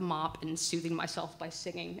cleaning up with a mop and soothing myself by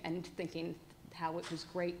singing and thinking how it was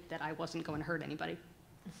great that I wasn't going to hurt anybody.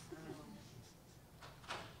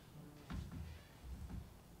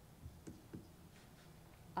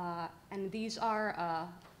 And these are,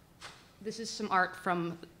 this is some art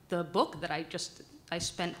from the book that I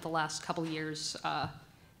spent the last couple years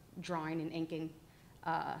drawing and inking.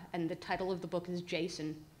 And the title of the book is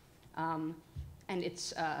Jason. And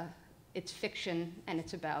it's fiction, and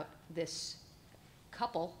it's about this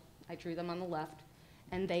couple. I drew them on the left,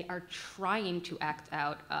 and they are trying to act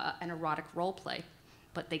out an erotic role play,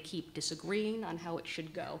 but they keep disagreeing on how it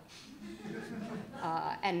should go.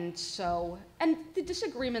 And the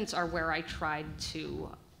disagreements are where I tried to,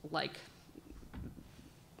 like,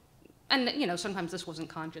 and you know, sometimes this wasn't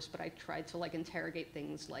conscious, but I tried to like interrogate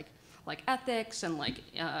things like ethics and like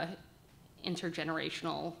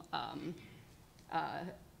intergenerational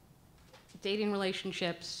dating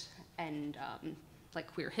relationships and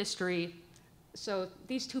like queer history. So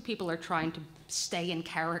these two people are trying to stay in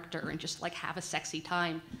character and just like have a sexy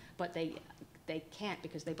time, but they can't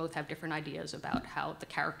because they both have different ideas about how the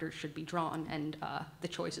characters should be drawn and the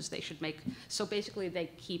choices they should make. So basically they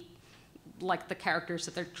keep, like the characters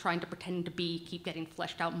that they're trying to pretend to be keep getting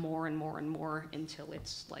fleshed out more and more and more until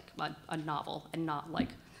it's like a novel and not like,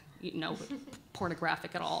 you know,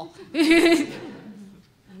 pornographic at all.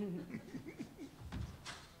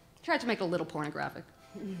 Tried to make it a little pornographic.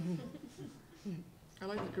 I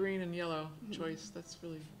like the green and yellow choice. That's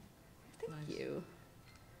really nice. Thank you.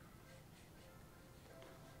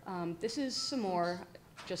 This is some more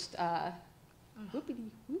just whoopity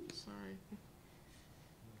whoop. Sorry.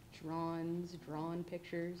 Drawn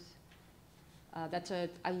pictures.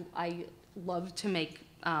 I love to make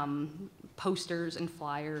posters and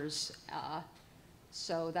flyers.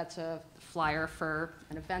 So that's a flyer for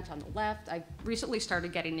an event on the left. I recently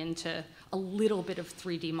started getting into a little bit of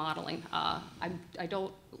 3D modeling. I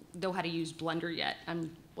don't know how to use Blender yet.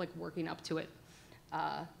 I'm like working up to it.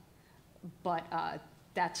 But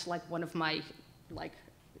that's like one of my like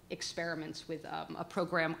experiments with a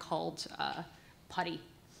program called Putty.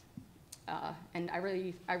 And I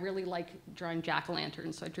really like drawing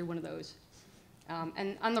jack-o'-lanterns, so I drew one of those.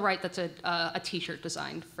 And on the right, that's a T-shirt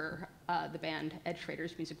designed for the band Ed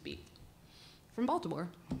Schrader's Music Beat from Baltimore.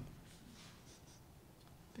 I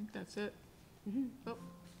think that's it. Mm-hmm. Oh.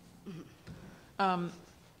 I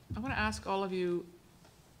want to ask all of you,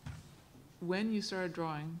 when you started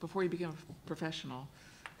drawing, before you became a professional,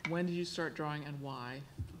 when did you start drawing and why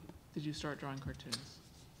did you start drawing cartoons?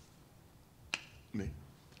 Me.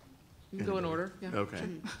 You can go in order. Yeah. Okay.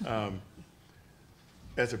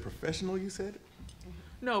 As a professional, you said?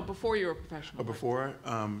 No, before you were a professional. Or before?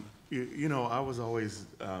 You know, I was always,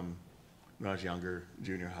 when I was younger,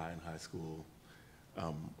 junior high and high school,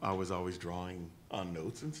 I was always drawing on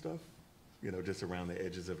notes and stuff, you know, just around the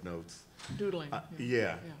edges of notes. Doodling.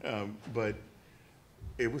 Yeah. But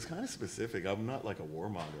it was kind of specific. I'm not like a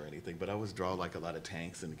warmonger or anything, but I was draw like a lot of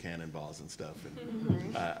tanks and cannonballs and stuff,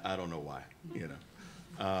 and I don't know why, you know.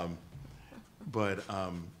 But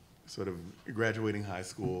sort of graduating high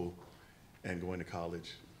school and going to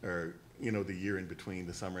college, or, you know, the year in between,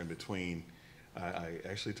 the summer in between, I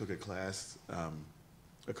actually took a class,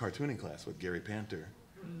 a cartooning class with Gary Panter.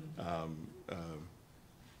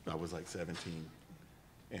 I was like 17,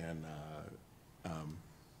 and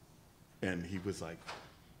he was like,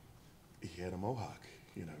 he had a mohawk,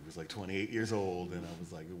 you know, he was like 28 years old, and I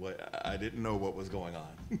was like, what? I didn't know what was going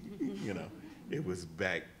on, you know. It was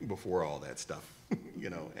back before all that stuff, you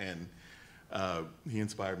know, and he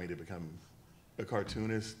inspired me to become a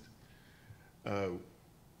cartoonist, you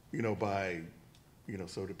know, by, you know,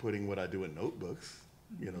 sort of putting what I do in notebooks,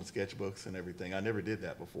 you know, sketchbooks and everything. I never did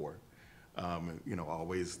that before. You know,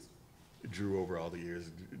 always drew over all the years,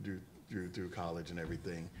 drew through college and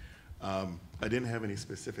everything. I didn't have any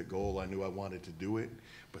specific goal. I knew I wanted to do it,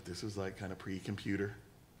 but this was like kind of pre-computer,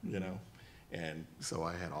 you know. And so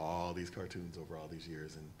I had all these cartoons over all these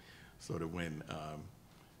years, and sort of when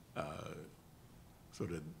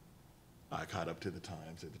sort of I caught up to the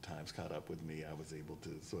times, or the times caught up with me, I was able to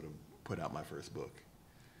sort of put out my first book.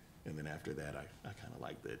 And then after that, I kind of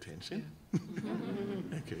liked the attention.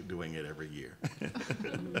 I kept doing it every year.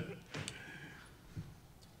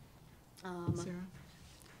 Sarah?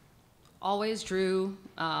 Always drew,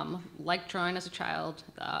 liked drawing as a child.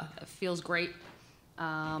 It feels great.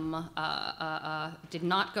 Did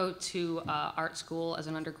not go to art school as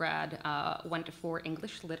an undergrad, went for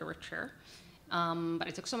English literature. But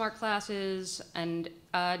I took some art classes, and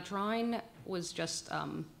drawing was just,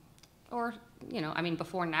 or, you know, I mean,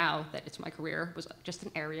 before now that it's my career, was just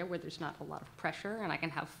an area where there's not a lot of pressure, and I can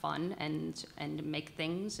have fun and make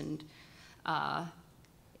things, and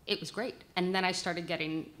it was great. And then I started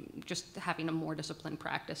just having a more disciplined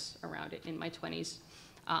practice around it in my 20s.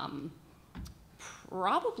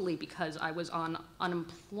 Probably because I was on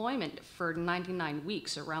unemployment for 99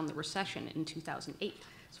 weeks around the recession in 2008.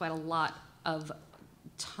 So I had a lot of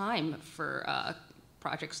time for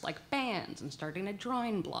projects like bands and starting a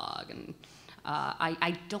drawing blog. And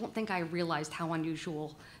I don't think I realized how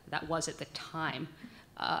unusual that was at the time.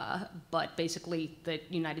 But basically, the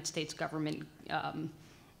United States government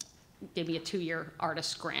gave me a 2-year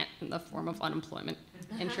artist grant in the form of unemployment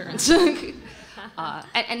insurance.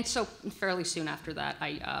 And so fairly soon after that,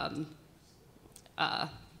 I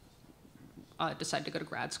decided to go to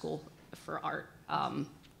grad school for art.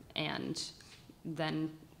 And then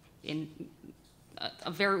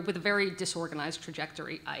with a very disorganized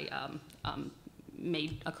trajectory, I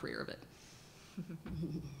made a career of it.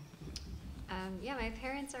 Yeah, my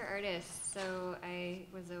parents are artists, so I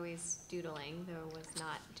was always doodling, though was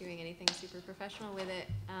not doing anything super professional with it.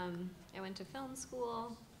 I went to film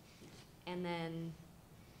school, and then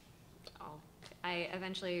I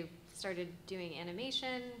eventually started doing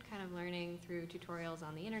animation, kind of learning through tutorials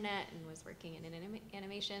on the internet, and was working in an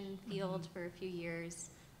animation field for a few years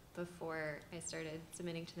before I started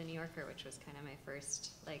submitting to the New Yorker, which was kind of my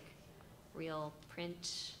first like real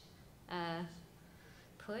print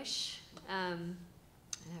push, and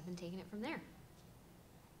I've been taking it from there.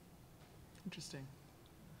 Interesting.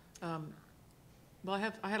 Well,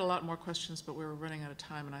 I had a lot more questions, but we were running out of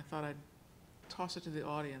time, and I thought I'd toss it to the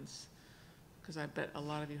audience, because I bet a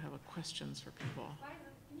lot of you have questions for people. Liza,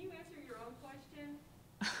 can you answer your own question?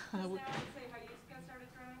 Just now, and say how you got started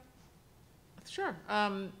drawing? Sure.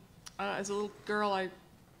 As a little girl, I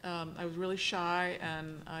was really shy,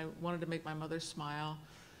 and I wanted to make my mother smile.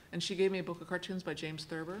 And she gave me a book of cartoons by James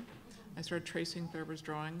Thurber. I started tracing Thurber's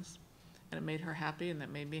drawings, and it made her happy, and that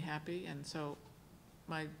made me happy. And so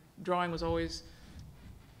my drawing was always,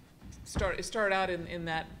 it started out in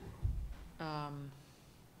that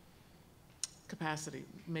capacity,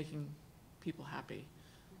 making people happy.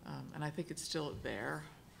 And I think it's still there.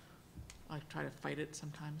 I try to fight it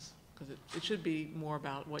sometimes, because it should be more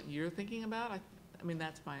about what you're thinking about. I mean,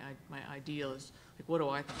 that's my ideal, is like, what do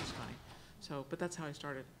I think is funny? So, but that's how I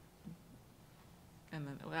started. And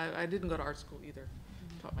then I didn't go to art school either.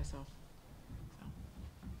 Taught myself. So,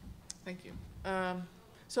 thank you.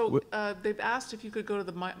 They've asked if you could go to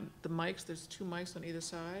the mics. There's 2 mics on either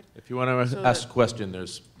side. If you want to ask a question,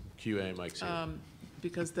 there's QA mics here.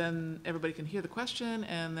 Because then everybody can hear the question,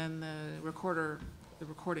 and then the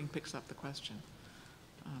recording picks up the question.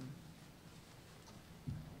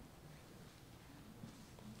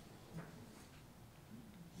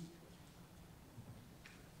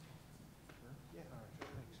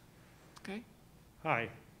 Okay. Hi,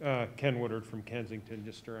 Ken Woodard from Kensington,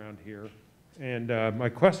 just around here. And my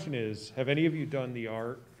question is, have any of you done the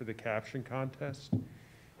art for the caption contest?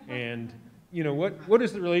 And, you know, what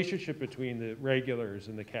is the relationship between the regulars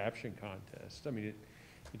and the caption contest? I mean, it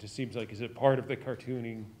just seems like, is it part of the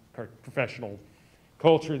cartooning professional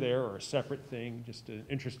culture there, or a separate thing, just an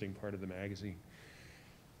interesting part of the magazine?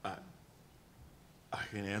 I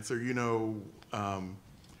can answer. You know,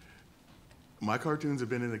 my cartoons have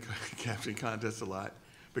been in the caption contest a lot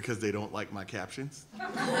because they don't like my captions.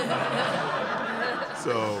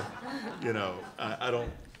 So, you know, I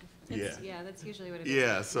don't, yeah. Yeah, that's usually what it is.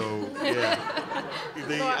 Yeah, so, yeah.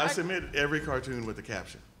 I submit every cartoon with a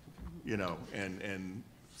caption, you know, and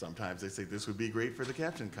sometimes they say this would be great for the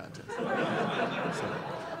caption contest. So,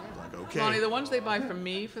 like, okay. Lonnie, the ones they buy from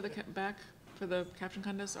me for the caption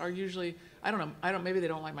contest are usually, I don't know, maybe they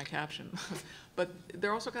don't like my caption, but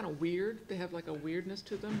they're also kind of weird. They have like a weirdness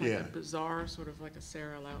to them, like a bizarre, sort of like a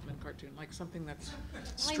Sara Lautman cartoon, like something that's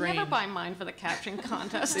strange. I never buy mine for the caption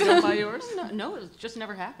contest. They don't buy yours? No, it's just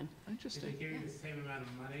never happened. Interesting. Do they give you the same amount of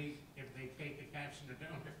money if they take the caption or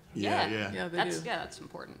don't? Yeah, they do. Yeah, that's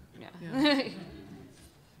important. Yeah.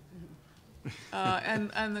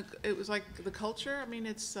 It was like the culture. I mean,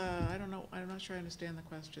 it's I don't know. I'm not sure I understand the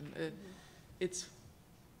question. It's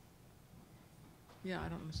I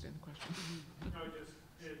don't understand the question. No,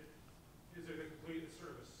 is it a complete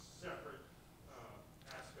sort of a separate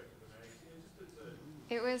aspect of the magazine?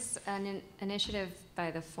 It was an initiative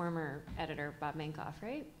by the former editor, Bob Mankoff,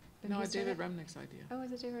 right? No, Who it's started David it? Remnick's idea. Oh,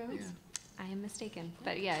 was it David Remnick's? Yeah. I am mistaken.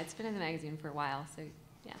 But yeah, it's been in the magazine for a while, so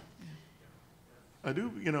yeah. I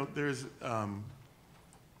do, you know, there's,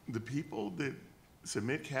 the people that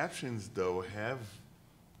submit captions, though, have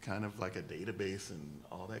kind of like a database and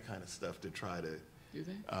all that kind of stuff to try to, Do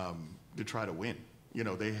they? to try to win. You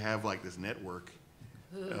know, they have like this network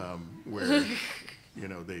where, you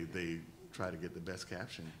know, they try to get the best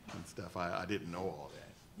caption and stuff. I didn't know all that,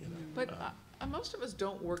 you know. But most of us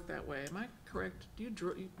don't work that way. Am I correct? Do you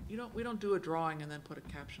draw? We don't do a drawing and then put a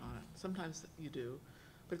caption on it. Sometimes you do,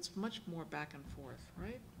 but it's much more back and forth,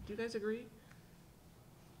 right? Do you guys agree?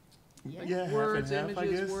 Yeah, Words, half and half,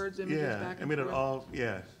 images, I guess. words, images, yeah. back and I mean, forth. it all,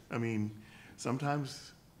 yeah. I mean,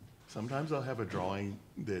 sometimes I'll have a drawing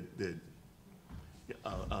that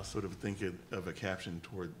I'll sort of think of a caption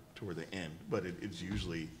toward the end, but it's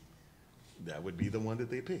usually, that would be the one that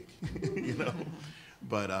they pick, you know?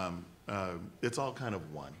 But it's all kind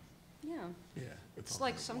of one. Yeah. Yeah. It's all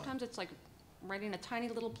like, kind of sometimes it's like writing a tiny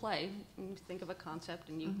little play, and you think of a concept,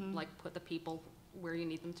 and you like put the people where you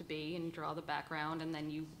need them to be, and draw the background, and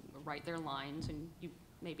then you write their lines, and you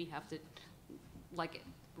maybe have to like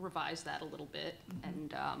revise that a little bit,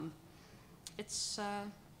 and it's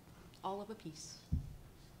all of a piece.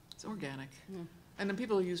 It's organic. Yeah. And then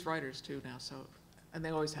people use writers too now, so, and they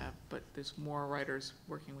always have, but there's more writers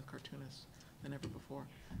working with cartoonists than ever before.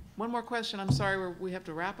 One more question, I'm sorry, we have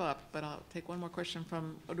to wrap up, but I'll take one more question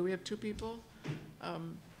from, do we have two people?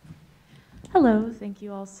 Hello, thank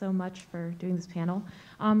you all so much for doing this panel.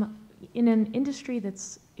 In an industry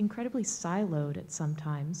that's incredibly siloed at some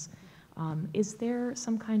times, is there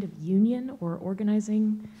some kind of union or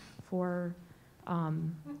organizing for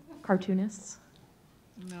cartoonists?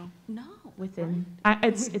 No. No. Within,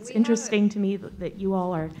 it's interesting to me that you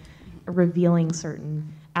all are revealing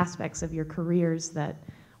certain aspects of your careers that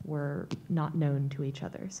were not known to each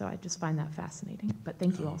other. So I just find that fascinating. But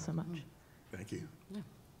thank you all so much. Thank you. Yeah.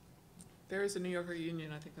 There is a New Yorker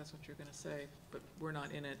union, I think that's what you're gonna say, but we're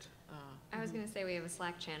not in it. I was going to say we have a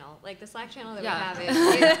Slack channel. Like the Slack channel that Yeah. we have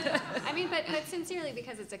is I mean, but sincerely,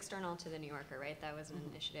 because it's external to the New Yorker, right? That was an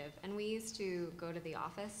initiative. And we used to go to the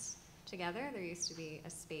office together. There used to be a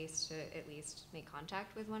space to at least make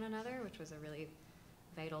contact with one another, which was a really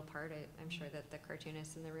vital part. I'm sure that the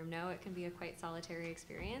cartoonists in the room know it can be a quite solitary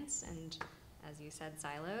experience, and as you said,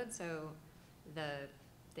 siloed. So the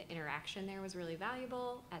interaction there was really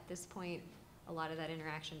valuable. At this point, a lot of that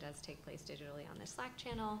interaction does take place digitally on the Slack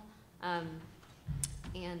channel.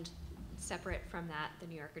 And separate from that, the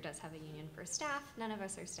New Yorker does have a union for staff. None of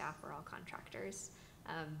us are staff, we're all contractors.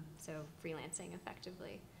 So freelancing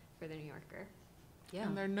effectively for the New Yorker. Yeah.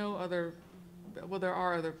 And there are no other, well, there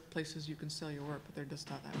are other places you can sell your work, but there are just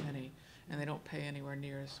not that many, and they don't pay anywhere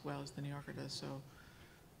near as well as the New Yorker does, so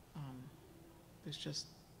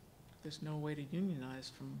there's no way to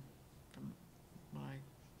unionize from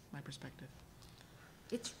my perspective.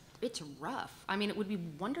 It's rough. I mean, it would be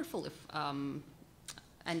wonderful if, and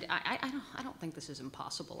I don't think this is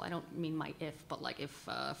impossible. I don't mean my if, but like if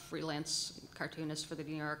freelance cartoonists for the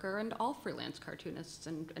New Yorker and all freelance cartoonists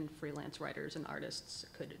and freelance writers and artists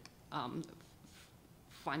could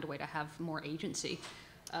find a way to have more agency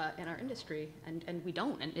in our industry, and we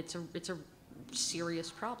don't, and it's a serious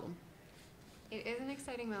problem. It is an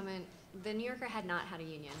exciting moment. The New Yorker had not had a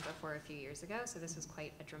union before a few years ago, so this was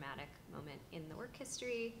quite a dramatic moment in the work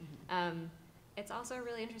history. It's also a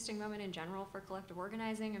really interesting moment in general for collective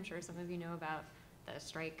organizing. I'm sure some of you know about the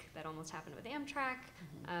strike that almost happened with Amtrak.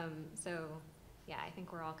 So yeah, I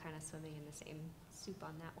think we're all kind of swimming in the same soup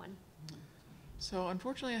on that one. So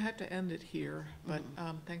unfortunately, I have to end it here, but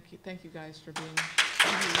thank you guys for being.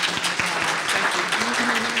 Thank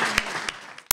you.